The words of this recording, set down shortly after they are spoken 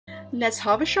Let's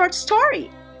have a short story.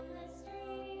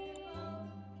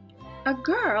 A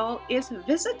girl is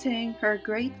visiting her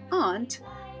great aunt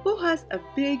who has a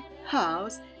big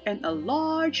house and a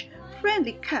large,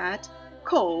 friendly cat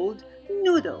called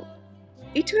Noodle.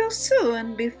 It will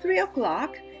soon be 3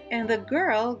 o'clock and the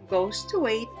girl goes to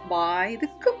wait by the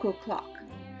cuckoo clock.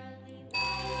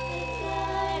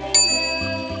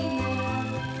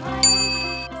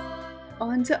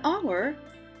 On the hour,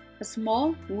 a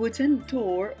small wooden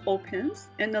door opens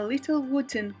and a little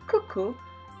wooden cuckoo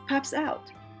pops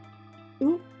out.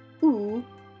 Ooh, ooh,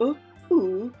 ooh,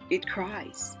 ooh, it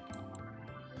cries.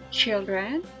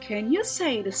 Children, can you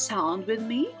say the sound with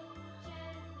me?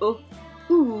 Ooh,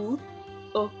 ooh,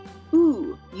 ooh,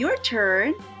 ooh. Your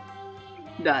turn.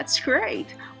 That's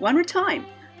great. One more time.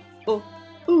 Ooh,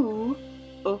 ooh,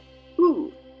 ooh,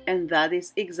 ooh. And that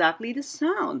is exactly the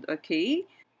sound, okay?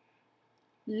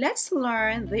 Let's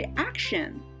learn the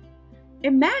action.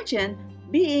 Imagine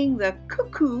being the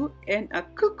cuckoo in a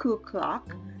cuckoo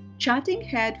clock, chanting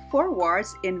head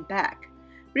forwards and back,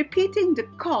 repeating the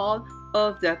call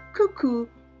of the cuckoo,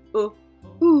 ooh,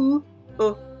 ooh,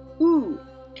 ooh, ooh.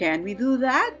 Can we do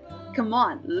that? Come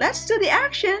on, let's do the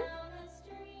action.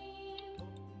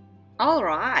 All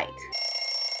right.